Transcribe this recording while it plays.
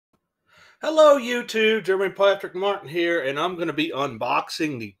Hello YouTube, Jeremy Patrick Martin here, and I'm going to be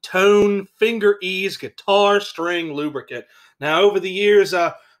unboxing the Tone Finger Ease Guitar String Lubricant. Now, over the years,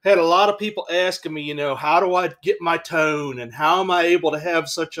 I had a lot of people asking me, how do I get my tone, and how am I able to have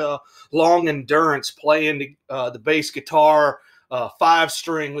such a long endurance playing the bass guitar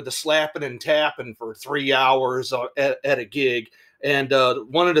 5-string with the slapping and tapping for 3 hours at a gig. And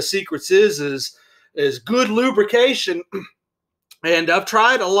one of the secrets is good lubrication. And I've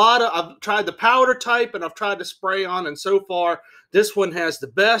tried the powder type, and I've tried the spray on, and so far this one has the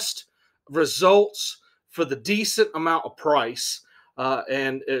best results for the decent amount of price.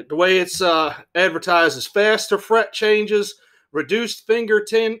 The way it's advertised is faster fret changes, reduced finger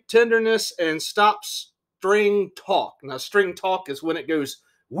tenderness, and stops string talk. Now, string talk is when it goes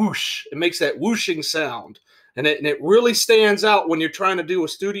whoosh. It makes that whooshing sound, and it really stands out when you're trying to do a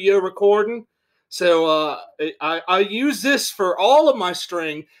studio recording. So I use this for all of my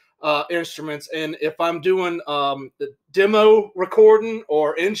string instruments, and if I'm doing the demo recording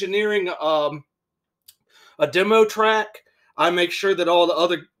or engineering a demo track, I make sure that all the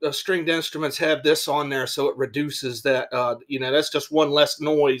other stringed instruments have this on there, so it reduces that. That's just one less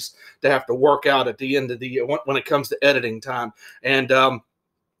noise to have to work out at the end of the when it comes to editing time. And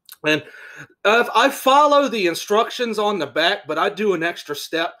I follow the instructions on the back, but I do an extra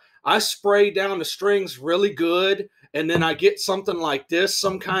step. I spray down the strings really good, and then I get something like this,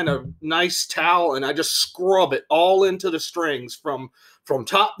 some kind of nice towel, and I just scrub it all into the strings from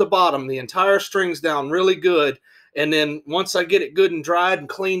top to bottom, the entire strings down really good. And then once I get it good and dried and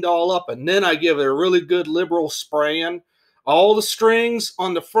cleaned all up, and then I give it a really good liberal spraying. All the strings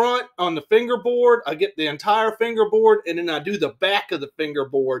on the front, on the fingerboard, I get the entire fingerboard, and then I do the back of the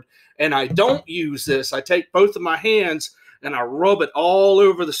fingerboard. And I don't use this. I take both of my hands and I rub it all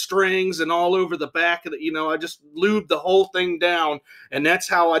over the strings and all over the back of the, I just lube the whole thing down. And that's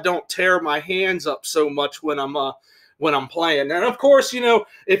how I don't tear my hands up so much when I'm playing. And of course,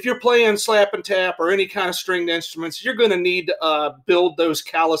 if you're playing slap and tap or any kind of stringed instruments, you're going to need to build those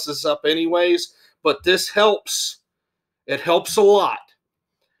calluses up anyways. But this helps. It helps a lot.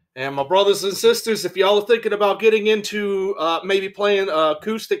 And my brothers and sisters, if y'all are thinking about getting into maybe playing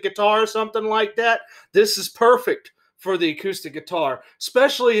acoustic guitar or something like that, this is perfect for the acoustic guitar,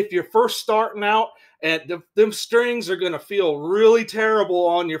 especially if you're first starting out and them strings are going to feel really terrible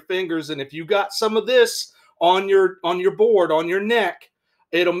on your fingers. And if you got some of this on your board, on your neck,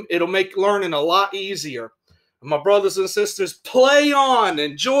 it'll make learning a lot easier. My brothers and sisters, play on,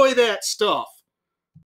 enjoy that stuff.